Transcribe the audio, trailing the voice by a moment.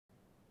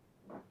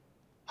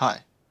Hi,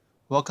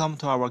 welcome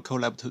to our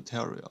collab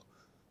tutorial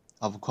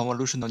of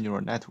convolutional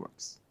neural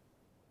networks.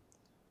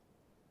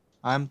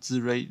 I'm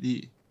Zirui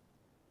Li.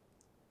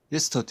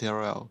 This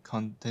tutorial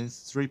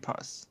contains 3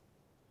 parts.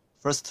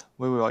 First,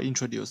 we will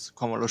introduce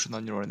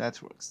convolutional neural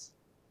networks.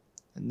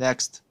 And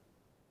next,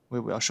 we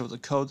will show the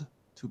code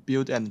to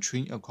build and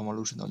train a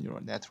convolutional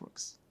neural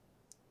networks.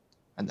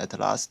 And at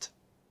last,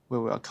 we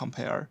will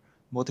compare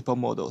multiple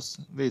models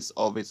with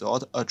or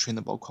without a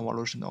trainable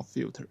convolutional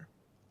filter.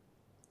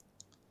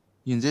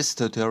 In this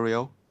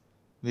tutorial,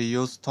 we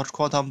use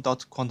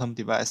TorchQuantum.quantum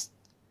device,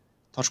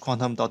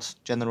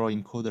 TorchQuantum.general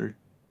encoder,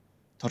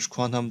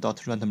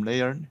 TorchQuantum.random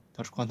layer,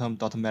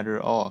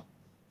 TorchQuantum.measure-all,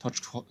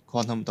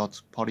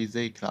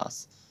 TorchQuantum.polyz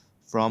class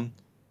from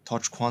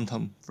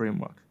TorchQuantum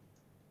framework.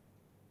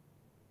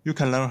 You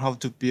can learn how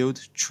to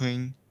build,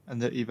 train,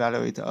 and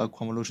evaluate a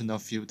convolutional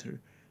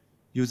filter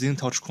using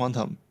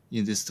TorchQuantum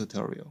in this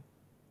tutorial.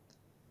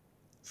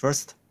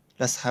 First,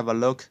 let's have a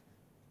look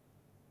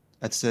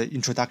at the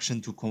introduction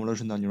to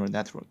convolutional neural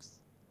networks.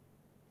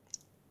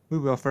 We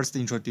will first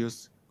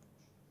introduce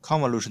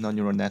convolutional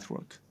neural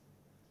network.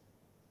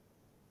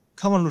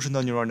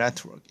 Convolutional neural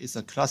network is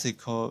a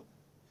classical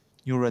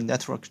neural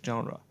network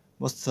genre,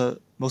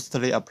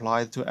 mostly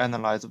applied to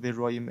analyze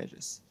visual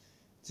images.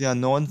 They are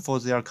known for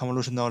their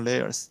convolutional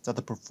layers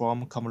that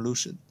perform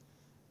convolution.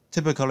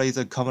 Typically,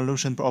 the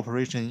convolution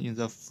operation is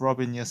the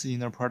Frobenius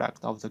inner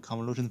product of the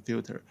convolution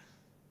filter,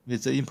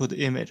 with the input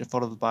image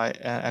followed by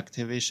an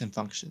activation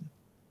function.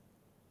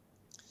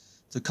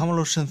 The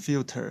convolution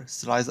filter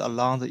slides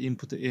along the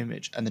input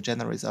image and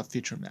generates a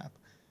feature map.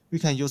 We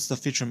can use the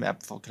feature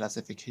map for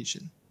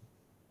classification.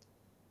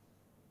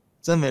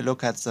 Then we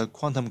look at the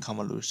quantum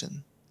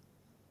convolution.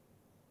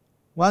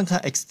 One can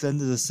extend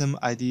the same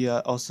idea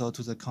also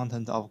to the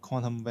content of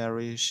quantum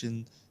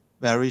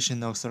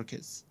variational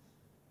circuits.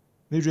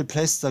 We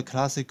replace the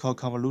classical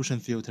convolution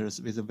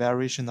filters with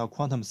variational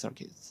quantum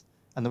circuits,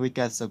 and we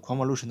get the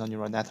convolutional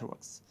neural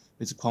networks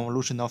with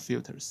convolutional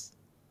filters.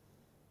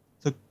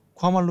 The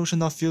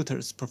convolutional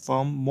filters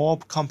perform more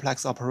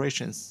complex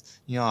operations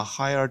in a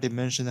higher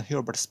dimension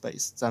Hilbert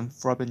space than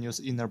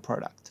Frobenius inner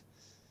product.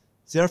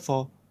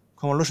 Therefore,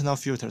 convolutional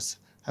filters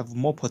have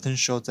more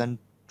potential than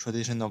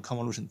traditional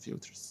convolution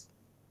filters.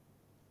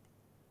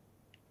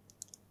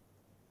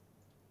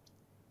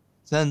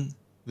 Then,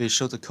 we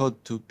show the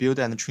code to build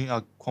and train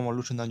a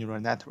convolutional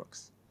neural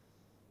networks.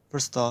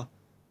 First,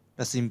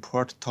 let's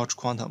import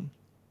TorchQuantum.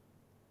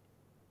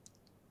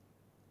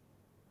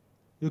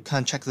 You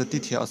can check the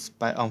details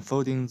by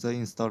unfolding the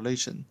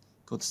installation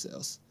code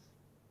cells,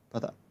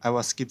 but I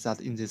will skip that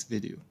in this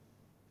video.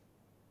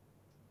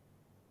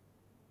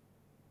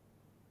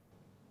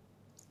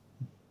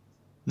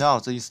 Now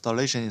the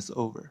installation is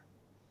over.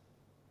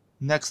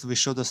 Next, we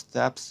show the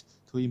steps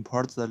to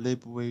import the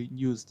lib we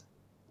used.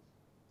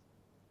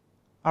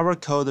 Our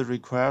code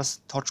requires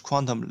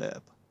TorchQuantum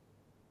lib,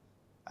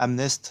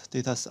 MNIST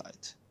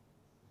dataset,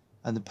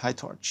 and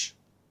PyTorch.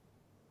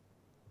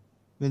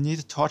 We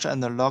need torch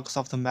and log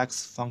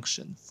softmax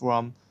function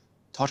from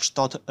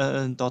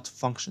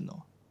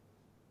torch.nn.functional.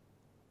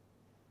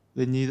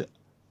 We need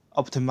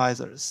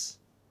optimizers,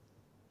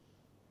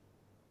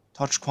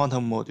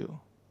 TorchQuantum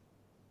module,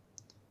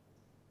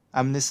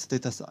 MNIST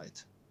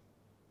dataset,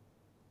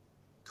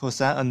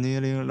 cosine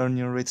annealing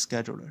learning rate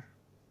scheduler.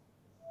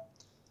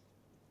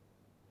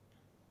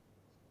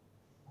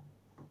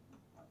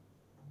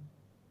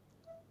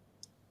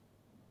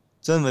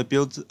 Then we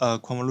build a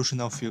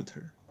convolutional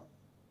filter.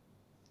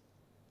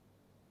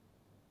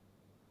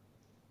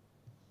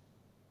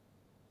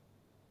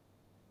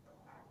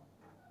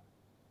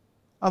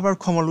 Our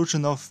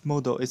convolutional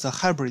model is a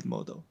hybrid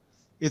model.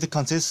 It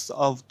consists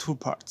of 2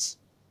 parts,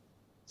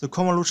 the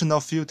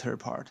convolutional filter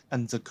part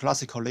and the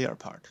classical layer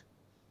part.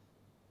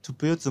 To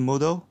build the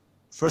model,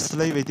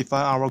 firstly we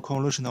define our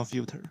convolutional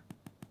filter.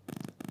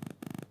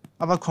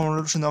 Our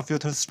convolutional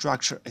filter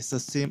structure is the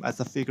same as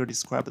the figure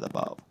described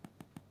above.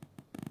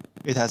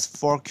 It has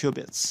 4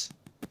 qubits.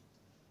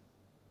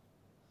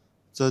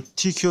 The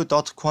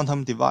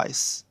TQ.quantum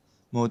device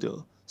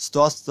module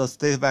stores the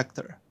state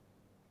vector.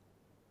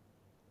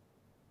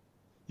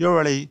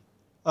 Usually,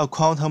 a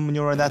quantum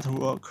neural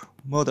network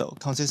model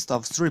consists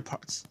of 3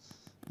 parts: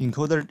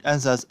 encoder,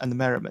 ansatz, and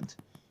measurement.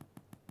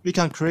 We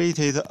can create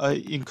an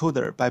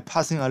encoder by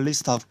passing a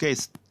list of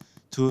gates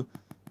to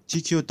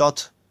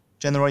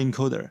TQ.general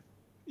encoder.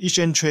 Each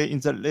entry in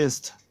the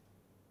list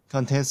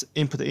contains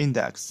input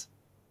index,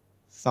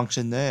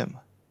 function name,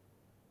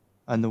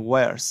 and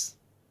wires.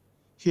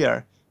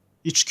 Here,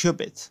 each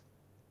qubit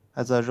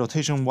has a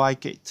rotation Y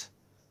gate,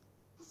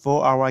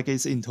 4 RY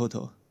gates in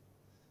total.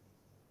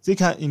 They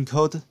can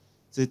encode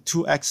the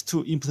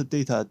 2x2 input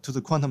data to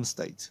the quantum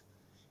state.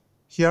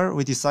 Here,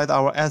 we decide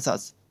our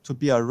ansatz to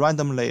be a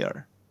random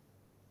layer.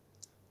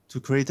 To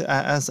create an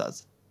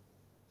ansatz,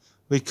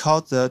 we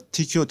call the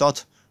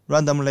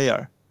TQ.random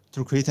layer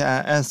to create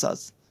an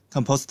ansatz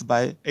composed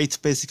by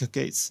 8 basic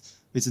gates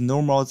with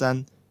no more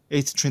than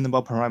 8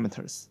 trainable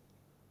parameters.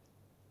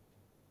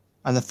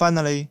 And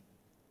finally,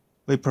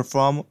 we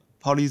perform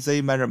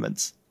polyz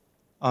measurements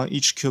on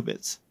each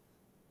qubit.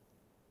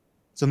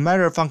 The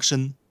measure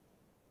function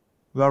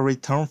will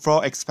return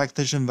 4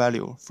 expectation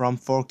value from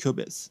 4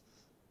 qubits.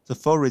 The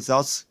 4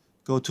 results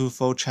go to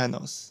 4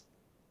 channels.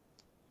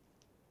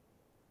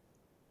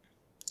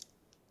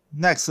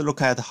 Next,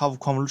 look at how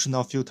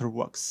convolutional filter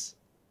works.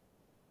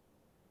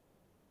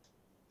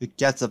 We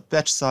get the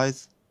batch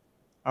size.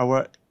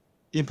 Our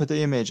input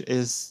image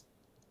is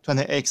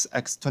 20x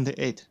x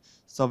 28,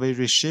 so we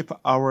reshape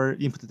our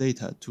input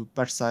data to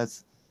batch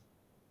size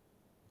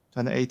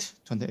 28,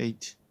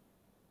 28.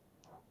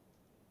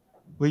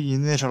 We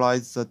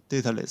initialize the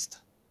data list.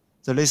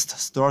 The list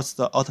stores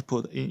the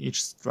output in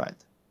each thread.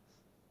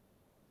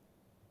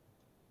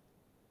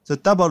 The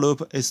double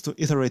loop is to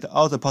iterate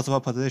all the possible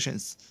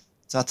positions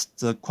that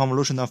the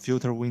convolutional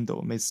filter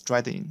window may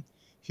stride in.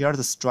 Here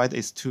the stride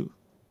is 2.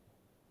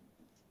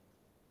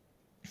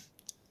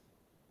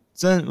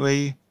 Then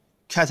we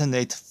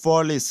catenate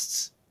 4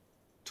 lists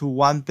to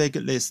one big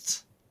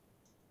list.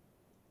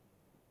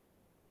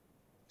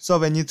 So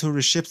we need to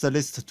reshape the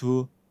list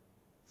to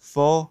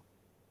 4,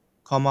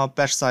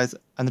 batch size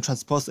and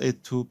transpose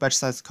it to batch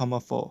size,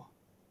 4.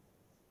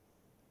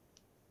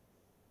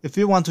 If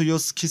you want to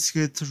use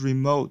Qiskit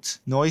remote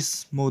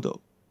noise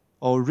model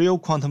or real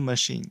quantum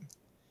machine,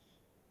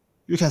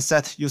 you can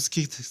set use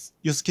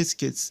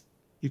Qiskits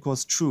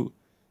equals true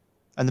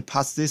and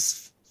pass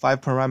these 5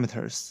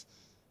 parameters: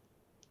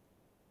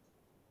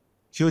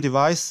 Q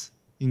device,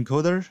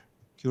 encoder,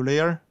 Q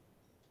layer,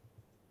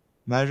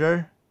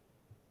 measure,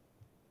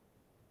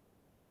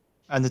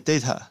 and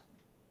data.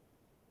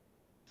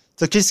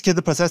 The Qiskit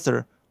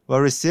processor will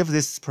receive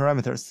these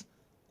parameters,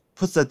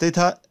 put the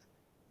data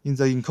in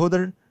the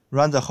encoder,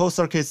 run the whole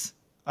circuits,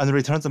 and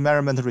return the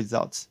measurement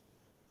results.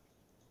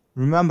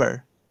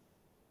 Remember,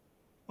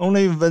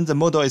 only when the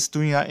model is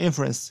doing an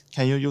inference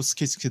can you use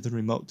Qiskit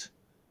remote.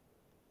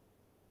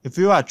 If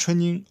you are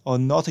training or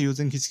not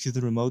using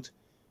Qiskit remote,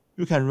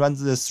 you can run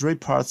the 3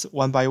 parts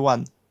one by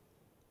one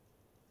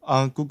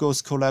on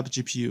Google's Colab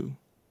GPU.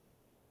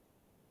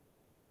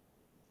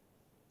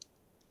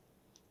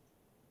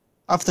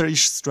 After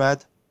each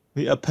thread,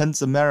 we append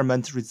the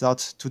measurement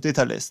result to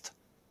data list.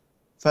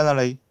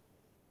 Finally,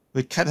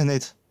 we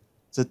catenate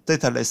the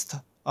data list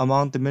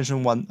among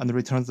dimension 1 and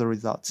return the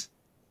result.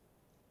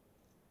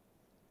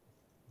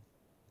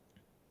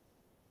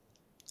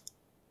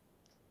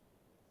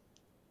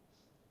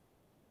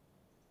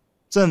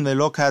 Then we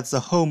look at the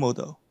whole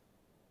model.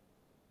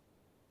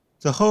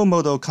 The whole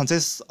model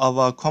consists of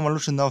a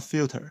convolutional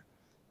filter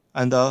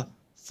and a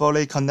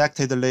fully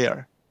connected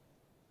layer,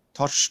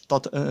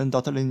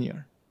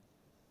 torch.nn.linear.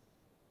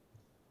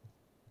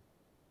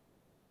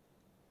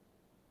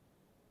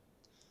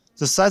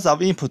 The size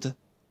of input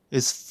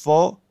is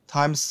 4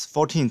 times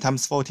 14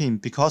 times 14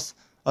 because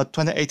a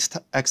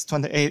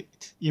 28x28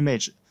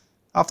 image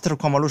after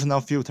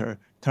convolutional filter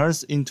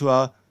turns into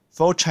a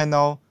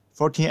 4-channel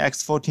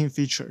 14x14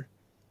 feature.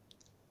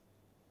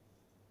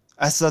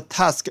 As the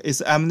task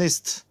is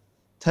MNIST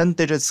 10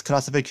 digits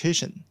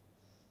classification,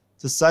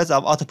 the size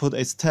of output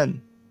is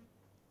 10.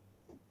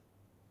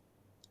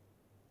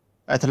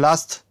 At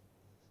last,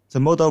 the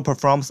model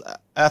performs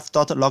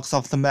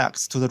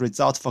f.logsoftmax to the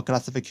result for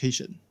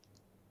classification.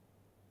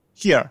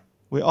 Here,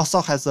 we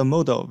also have a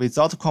model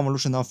without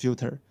convolutional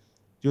filter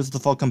used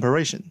for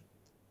comparison.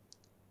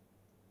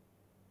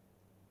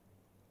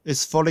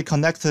 Its fully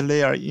connected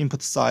layer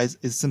input size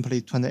is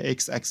simply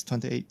 20x x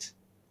 28.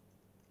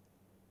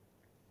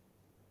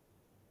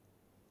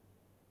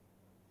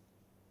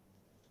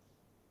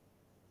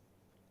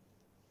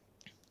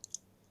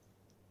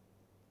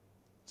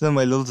 Then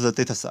we load the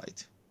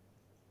dataset.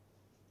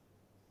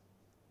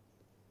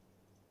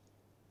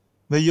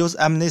 We use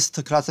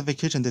MNIST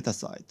classification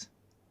dataset,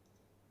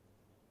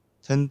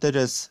 10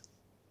 digits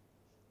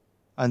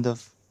and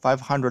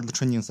 500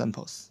 training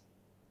samples.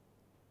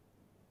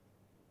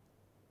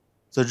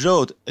 The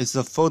road is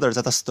the folder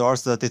that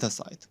stores the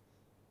dataset.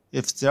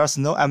 If there's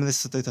no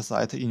MNIST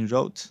dataset in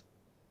road,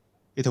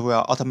 it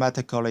will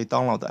automatically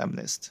download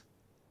MNIST.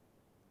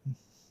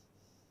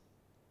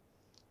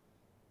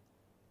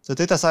 The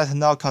dataset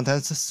now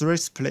contains 3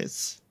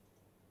 splits: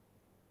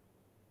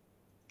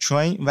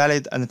 train,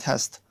 valid, and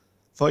test.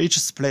 For each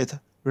split,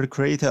 we'll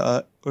create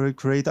a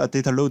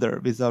data loader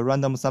with a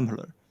random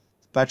sampler.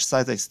 The batch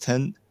size is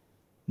 10,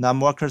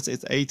 num workers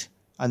is 8,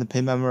 and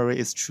pin memory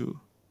is true.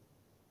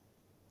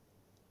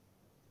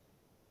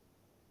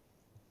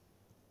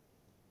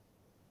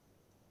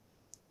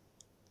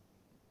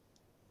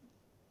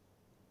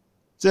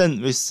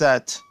 Then we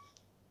set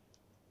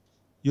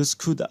use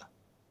CUDA.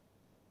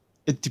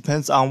 It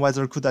depends on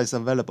whether CUDA is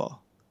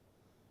available.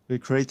 We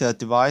create a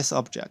device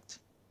object,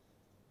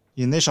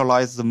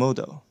 initialize the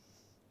model.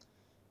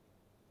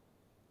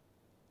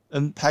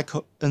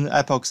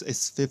 N-epochs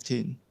is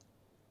 15.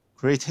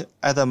 Create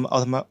Atom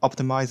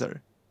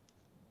optimizer,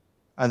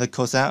 and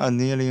cosine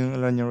annealing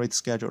learning rate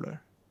scheduler.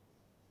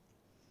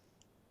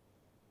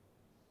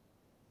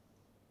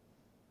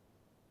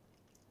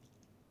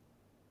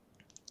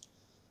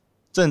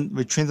 Then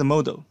we train the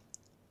model.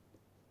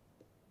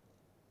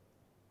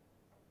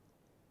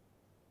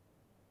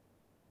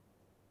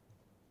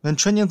 When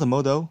training the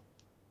model,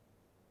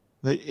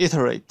 we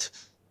iterate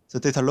the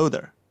data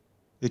loader.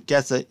 We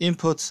get the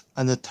input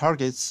and the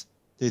targets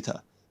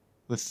data.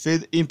 We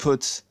feed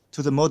input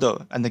to the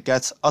model and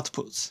get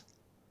outputs.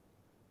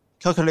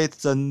 Calculate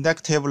the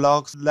negative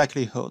log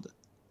likelihood.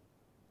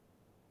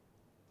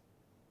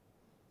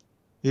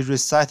 We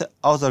reset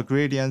all the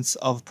gradients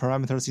of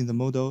parameters in the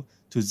model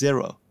to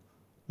 0.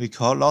 We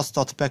call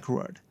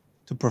loss.backward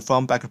to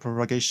perform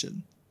backpropagation.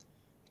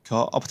 We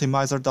call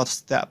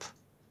optimizer.step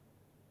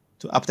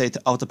to update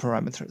all the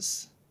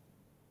parameters.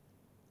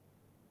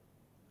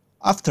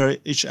 After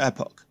each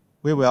epoch,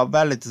 we will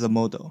validate the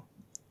model.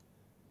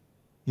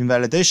 In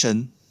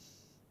validation,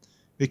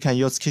 we can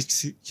use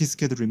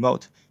Cascade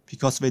Remote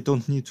because we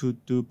don't need to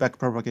do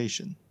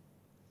backpropagation.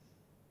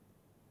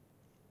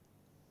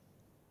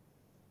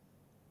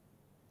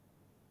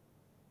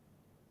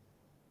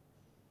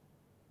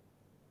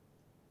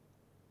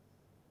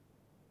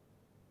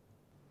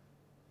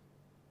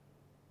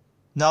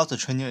 Now the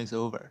training is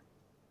over.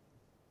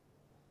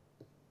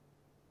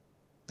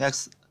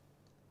 Next,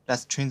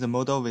 let's train the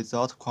model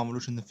without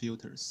convolution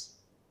filters.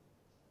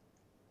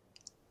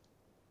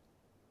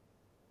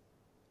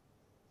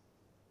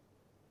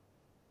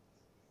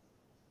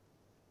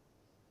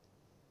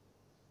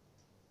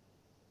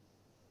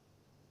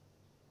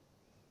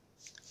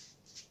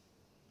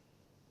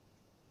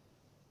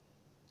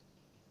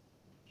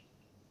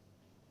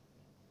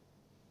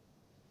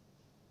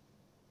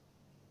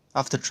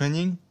 After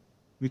training,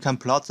 we can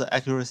plot the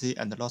accuracy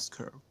and loss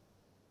curve.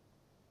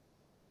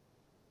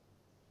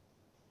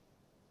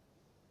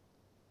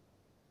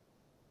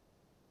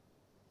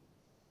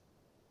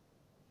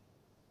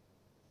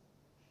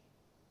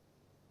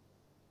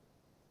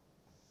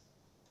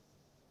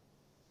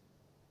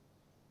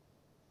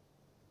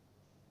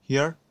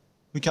 Here,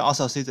 we can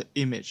also see the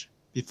image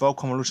before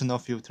convolutional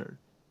filter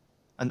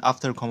and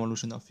after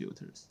convolutional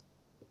filters.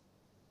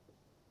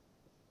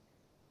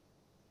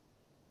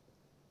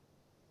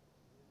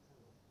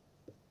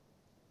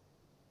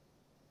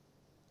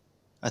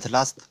 At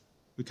last,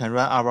 we can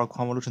run our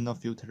convolutional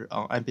filter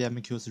on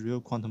IBM-Q's real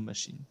quantum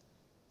machine.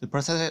 The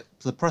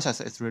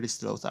process is really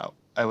slow, so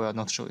I will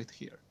not show it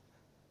here.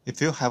 If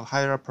you have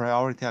higher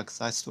priority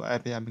access to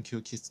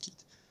IBM-Q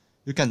Qiskit,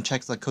 you can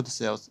check the code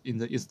cells in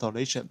the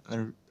installation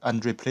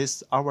and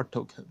replace our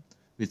token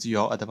with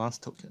your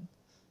advanced token.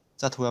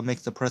 That will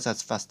make the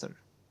process faster.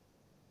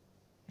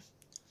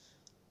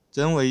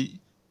 Then we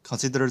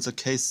consider the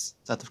case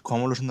that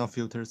convolutional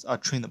filters are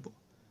trainable.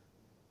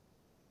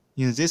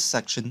 In this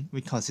section,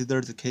 we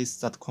consider the case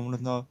that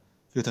convolutional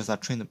filters are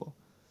trainable,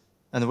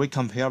 and we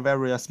compare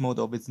various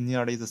models with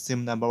nearly the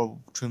same number of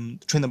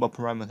trainable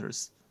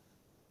parameters.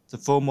 The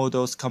 4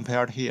 models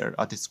compared here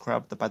are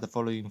described by the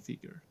following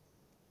figure.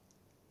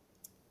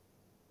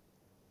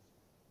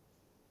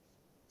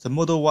 The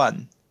model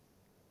 1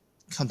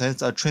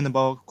 contains a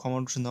trainable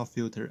convolutional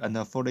filter and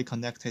a fully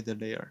connected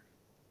layer.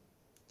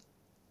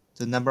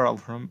 The number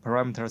of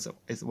parameters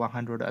is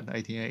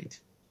 188.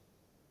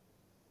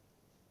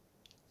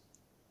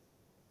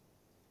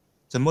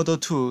 The model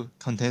 2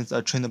 contains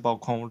a trainable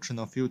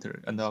convolutional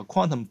filter and a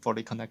quantum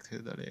fully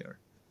connected layer.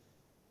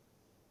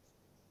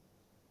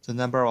 The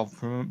number of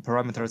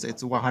parameters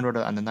is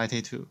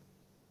 192.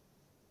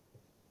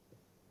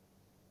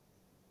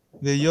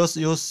 We use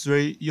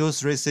U3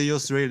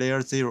 CU3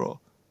 layer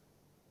 0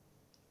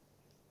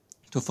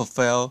 to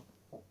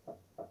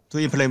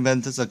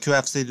implement the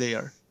QFC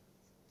layer.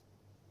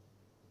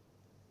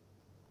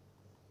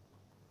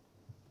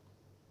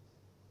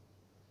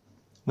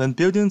 When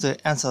building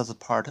the answers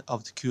part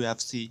of the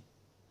QFC,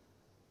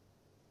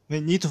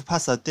 we need to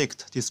pass a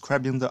dict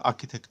describing the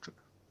architecture.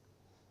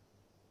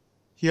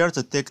 Here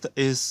the dict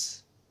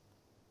is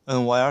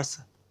n wires,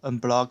 n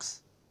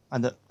blocks,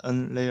 and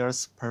n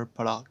layers per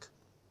block.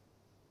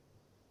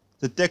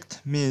 The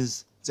dict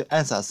means the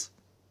answers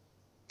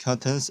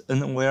contains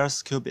n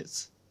wires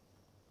qubits.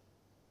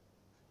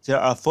 There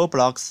are 4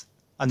 blocks,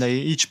 and in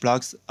each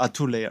block are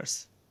 2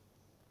 layers.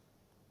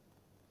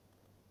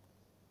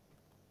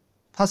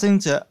 Passing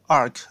the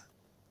arc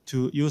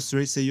to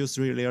U3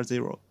 CU3 layer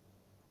 0,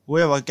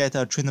 we will get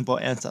a trainable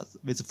answer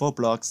with 4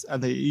 blocks,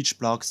 and each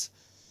block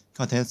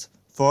contains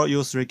 4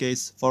 U3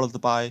 gates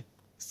followed by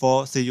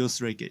 4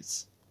 CU3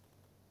 gates.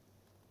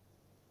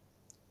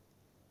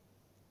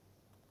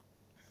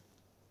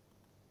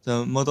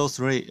 The model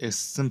 3 is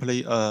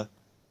simply a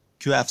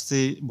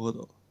QFC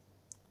model.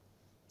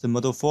 The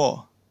model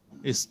 4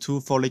 is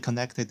 2 fully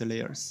connected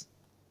layers,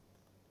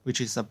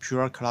 which is a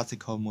pure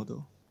classical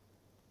model.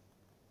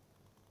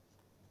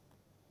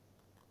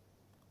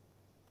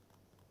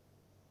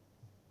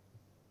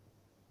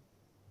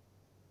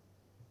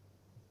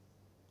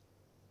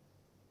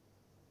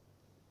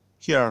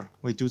 Here,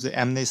 we do the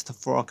MNIST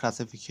 4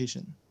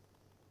 classification.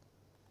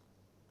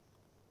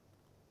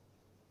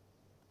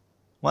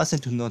 One thing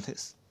to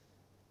notice,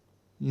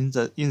 in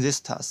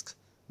this task,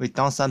 we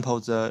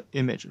downsample the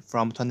image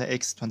from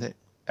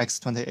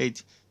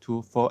 20x28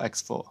 to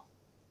 4x4.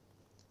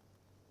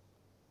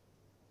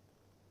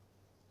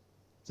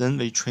 Then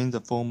we train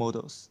the 4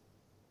 models.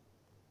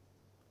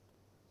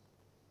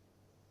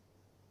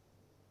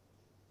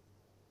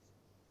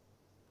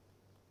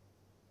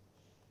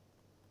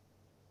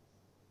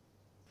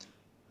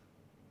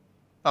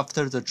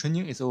 After the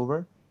training is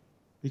over,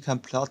 we can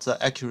plot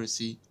the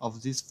accuracy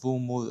of these full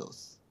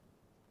models.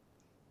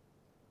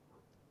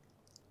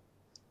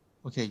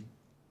 Okay,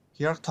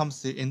 here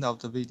comes the end of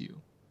the video.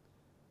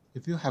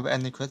 If you have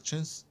any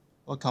questions,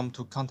 welcome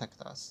to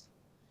contact us.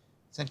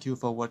 Thank you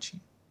for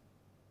watching.